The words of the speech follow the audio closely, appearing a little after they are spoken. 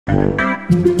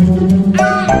Hello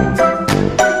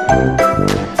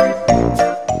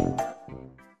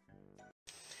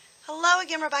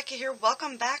again, Rebecca here.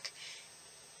 Welcome back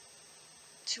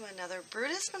to another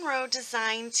Brutus Monroe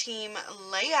design team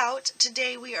layout.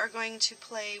 Today we are going to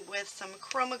play with some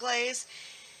chroma glaze,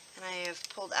 and I have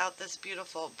pulled out this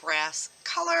beautiful brass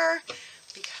color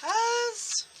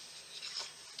because,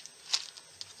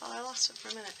 oh, I lost it for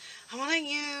a minute. I want to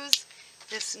use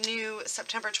this new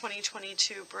September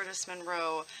 2022 Brutus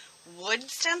Monroe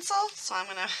wood stencil, so I'm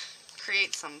going to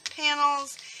create some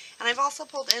panels, and I've also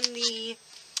pulled in the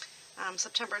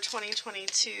September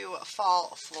 2022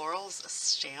 Fall Florals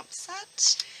stamp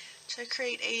set to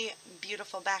create a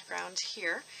beautiful background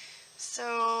here.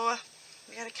 So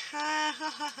we gotta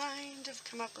kind of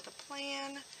come up with a plan,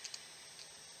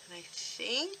 and I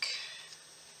think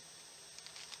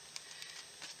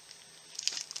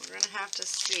we're gonna have to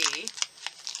see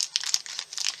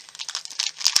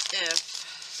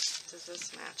if, does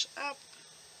this match up?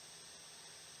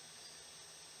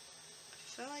 I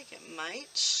feel like it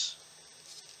might.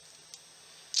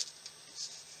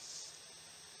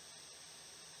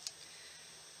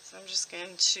 So I'm just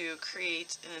going to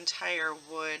create an entire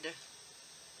wood.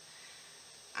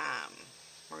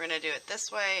 We're going to do it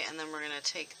this way, and then we're going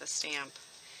to take the stamp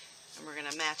and we're going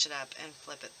to match it up and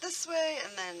flip it this way,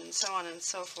 and then so on and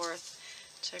so forth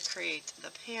to create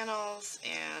the panels.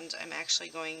 And I'm actually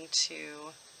going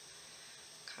to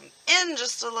come in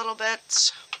just a little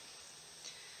bit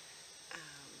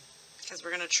because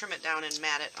we're going to trim it down and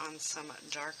mat it on some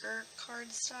darker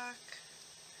cardstock.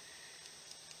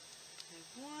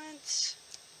 I want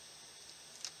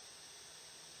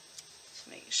to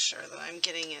make sure that I'm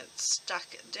getting it stuck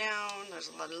down. There's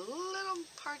a lot of little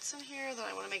parts in here that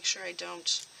I want to make sure I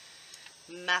don't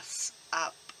mess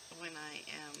up when I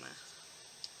am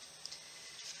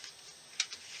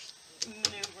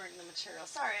maneuvering the material.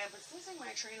 Sorry, I was losing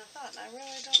my train of thought and I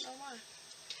really don't know why.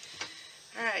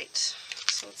 Alright,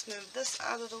 so let's move this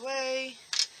out of the way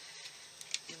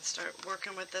and start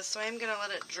working with this. So I'm going to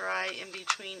let it dry in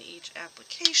between each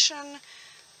application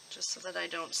just so that I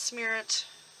don't smear it.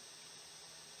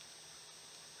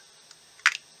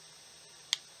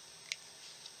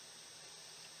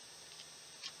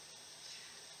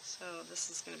 So this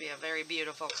is going to be a very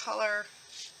beautiful color.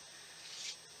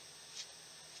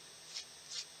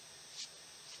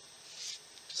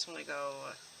 Just want to go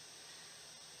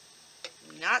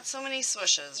not so many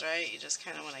swishes, right? You just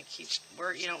kind of want to keep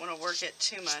work. You don't want to work it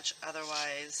too much,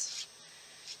 otherwise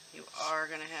you are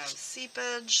going to have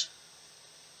seepage.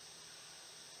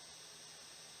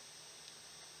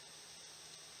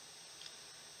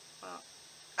 Well,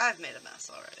 I've made a mess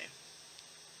already.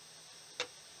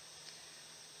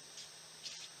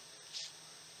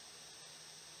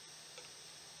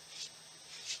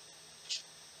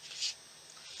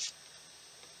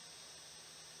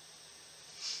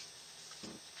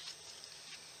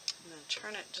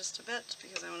 Turn it just a bit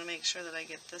because I want to make sure that I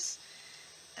get this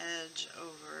edge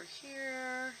over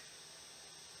here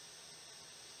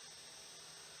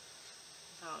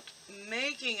without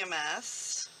making a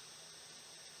mess.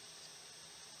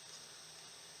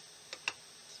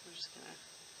 So we're just going to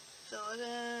fill it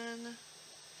in,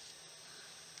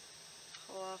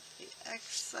 pull off the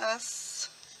excess,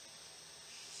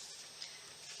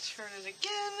 turn it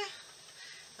again,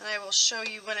 and I will show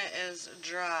you when it is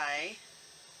dry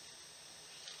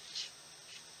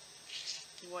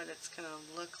what it's going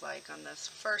to look like on this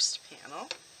first panel.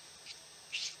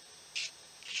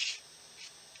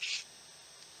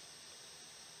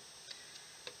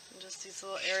 And just these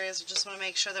little areas, we just want to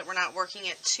make sure that we're not working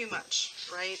it too much,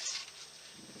 right?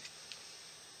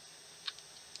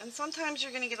 And sometimes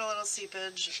you're going to get a little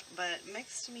seepage, but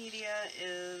mixed media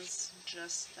is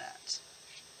just that.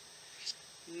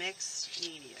 Mixed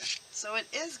media. So it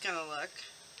is going to look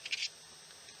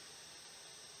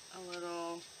a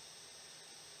little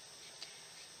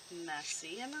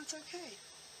messy, and that's okay.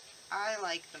 I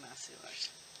like the messy look.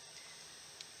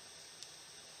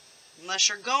 Unless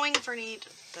you're going for neat,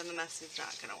 then the messy's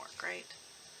not going to work, right?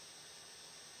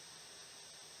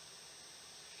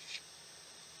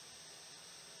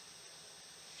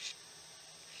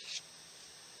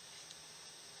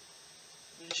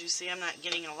 As you see, I'm not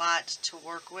getting a lot to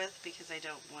work with because I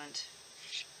don't want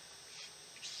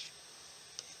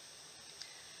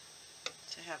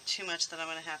to have too much that I'm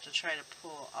going to have to try to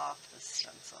pull off the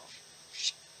stencil.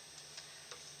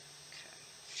 Okay.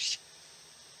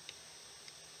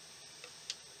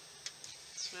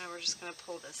 So now we're just going to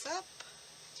pull this up.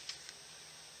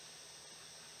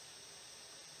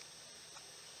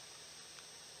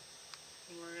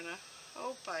 And we're going to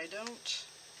hope I don't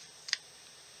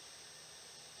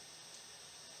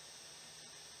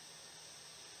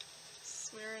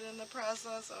in the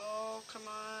process. Oh, come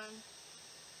on.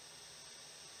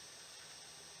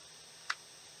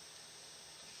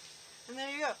 And there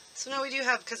you go. So now we do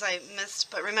have, because I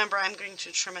missed, but remember I'm going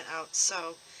to trim it out.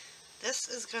 So this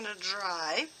is going to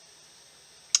dry.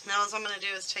 Now what I'm going to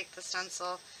do is take the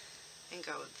stencil and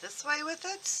go this way with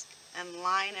it and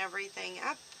line everything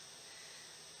up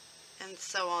and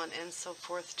so on and so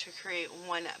forth to create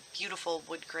one beautiful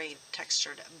wood grain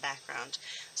textured background.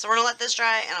 So we're going to let this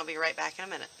dry and I'll be right back in a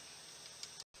minute.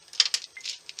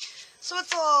 So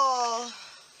it's all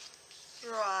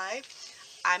dry.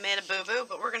 I made a boo-boo,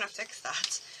 but we're going to fix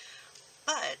that.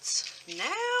 But now,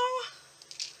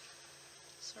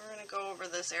 so we're going to go over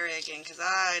this area again because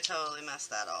I totally messed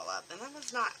that all up. And that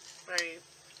was not very,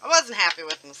 I wasn't happy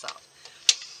with myself.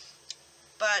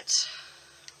 But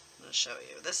I'm going to show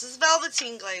you. This is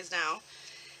Velveteen glaze now.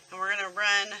 And we're going to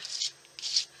run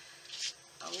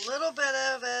a little bit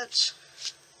of it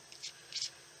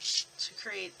to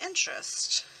create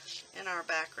interest in our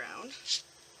background.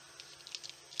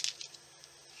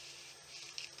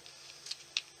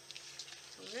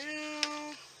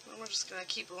 Now, we're just going to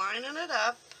keep lining it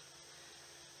up.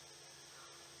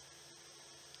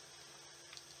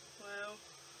 Well,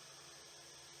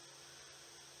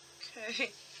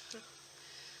 okay.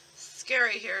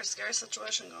 Scary here, scary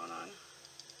situation going on.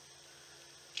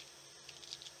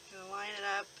 Going to line it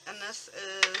up, and this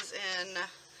is in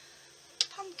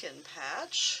Pumpkin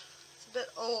Patch. It's a bit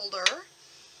older.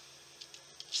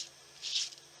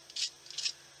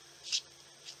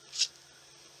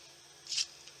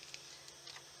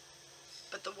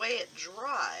 But the way it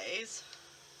dries,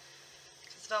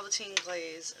 because Velveteen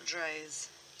glaze dries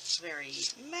very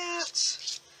matte,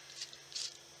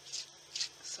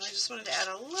 so I just wanted to add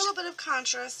a little bit of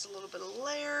contrast, a little bit of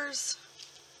layers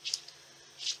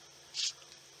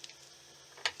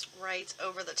right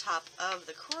over the top of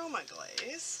the chroma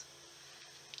glaze.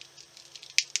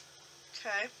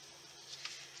 Okay,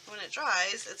 when it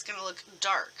dries, it's going to look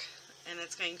dark and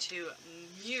it's going to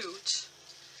mute.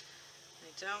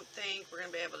 I don't think we're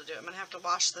going to be able to do it. I'm going to have to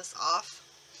wash this off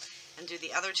and do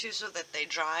the other two so that they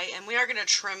dry. And we are going to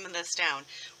trim this down.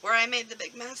 Where I made the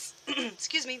big mess,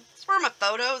 excuse me, that's where my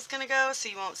photo is going to go, so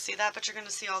you won't see that, but you're going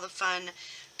to see all the fun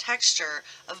texture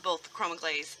of both the chroma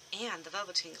glaze and the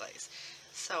Velveteen glaze.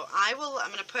 So I'm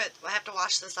going to put, I have to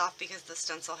wash this off because the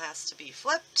stencil has to be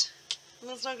flipped. And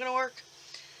that's not going to work.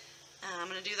 I'm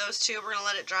going to do those two. We're going to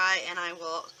let it dry and I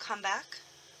will come back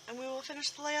and we will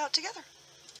finish the layout together.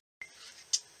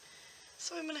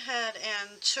 So I went ahead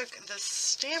and took the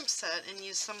stamp set and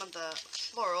used some of the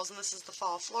florals, and this is the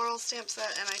fall floral stamp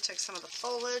set, and I took some of the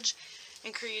foliage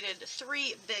and created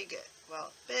three big,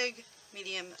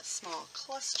 medium, small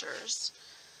clusters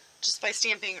just by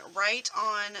stamping right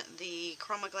on the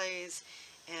chroma glaze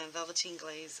and Velveteen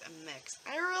glaze mix.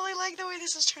 I really like the way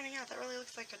this is turning out. That really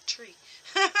looks like a tree.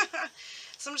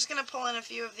 So I'm just going to pull in a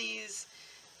few of these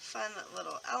fun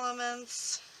little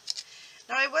elements.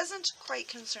 Now I wasn't quite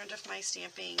concerned if my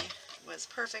stamping was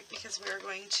perfect because we are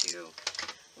going to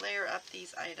layer up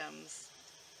these items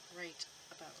right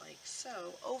about like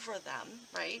so over them,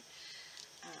 right?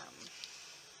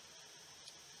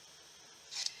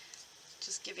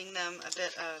 Just giving them a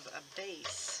bit of a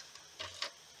base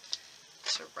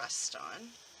to rest on.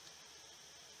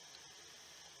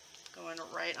 Going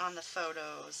right on the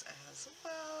photos as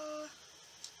well.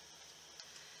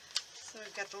 So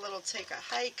we've got the little take a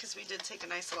hike, because we did take a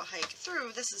nice little hike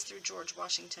through. This is through George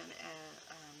Washington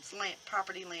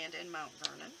property land in Mount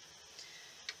Vernon.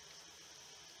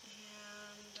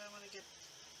 And I want to get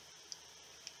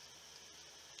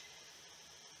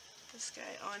this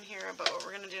guy on here, but what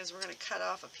we're going to do is we're going to cut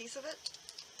off a piece of it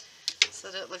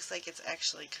so that it looks like it's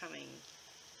actually coming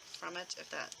from it, if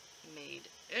that made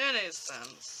any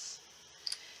sense.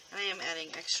 And I am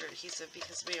adding extra adhesive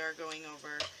because we are going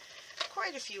over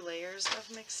quite a few layers of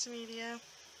mixed media.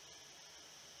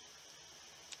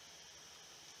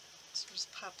 So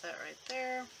just pop that right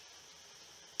there.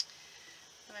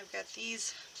 And I've got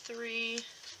these three.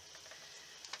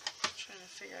 I'm trying to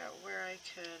figure out where I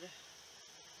could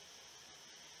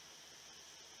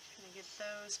kind of get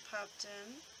those popped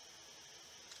in.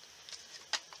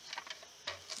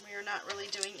 We are not really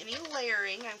doing any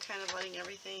layering. I'm kind of letting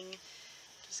everything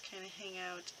just kind of hang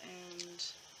out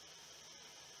and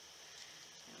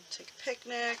take a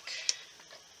picnic.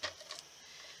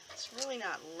 It's really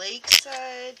not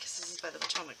lakeside because this is by the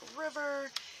Potomac River.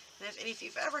 And if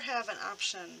you've ever have an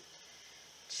option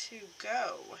to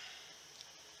go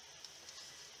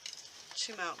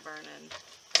to Mount Vernon,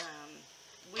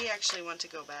 we actually want to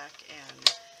go back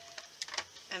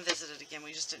and visit it again.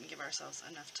 We just didn't give ourselves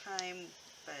enough time.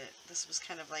 but this was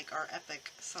kind of like our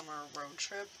epic summer road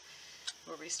trip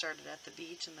where we started at the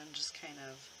beach and then just kind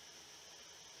of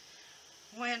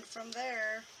went from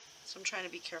there. So I'm trying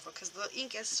to be careful because the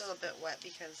ink is still a bit wet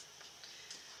because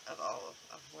of all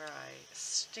of where I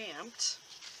stamped.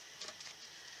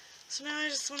 So now I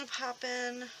just want to pop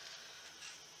in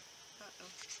a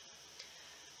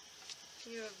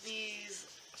few of these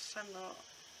fun little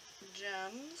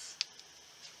gems.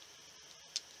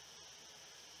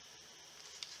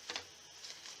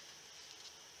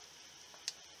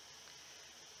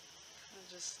 I'll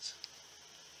just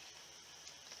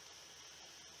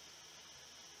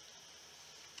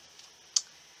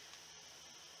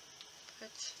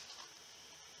put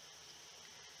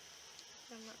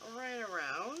them right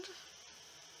around.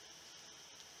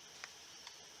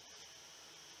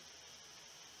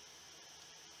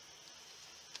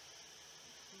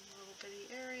 Little bitty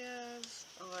areas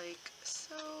like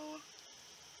so.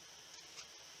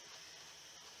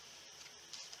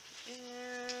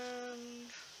 And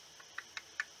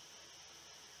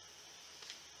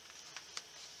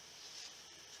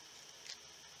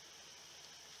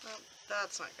well,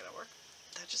 that's not gonna work.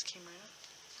 That just came right up.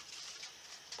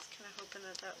 I was kind of hoping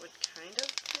that that would kind of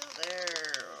feel.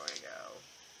 There we go.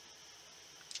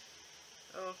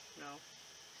 Oh no,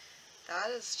 that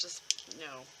is just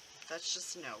no. That's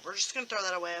just no. We're just gonna throw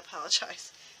that away. I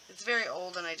apologize. It's very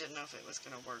old, and I didn't know if it was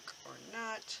gonna work or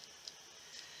not.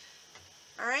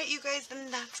 Alright, you guys, then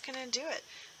that's going to do it.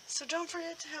 So don't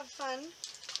forget to have fun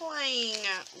playing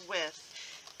with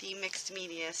the mixed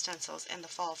media stencils and the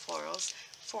fall florals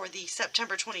for the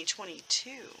September 2022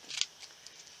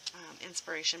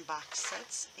 inspiration box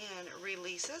sets and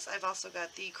releases. I've also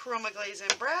got the Chroma Glaze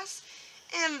in Brass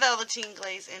and Velveteen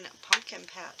Glaze in Pumpkin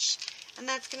Patch. And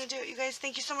that's going to do it, you guys.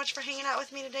 Thank you so much for hanging out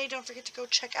with me today. Don't forget to go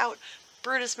check out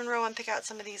Brutus Monroe and pick out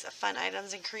some of these fun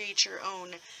items and create your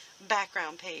own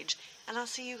background page. And I'll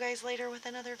see you guys later with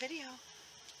another video.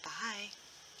 Bye.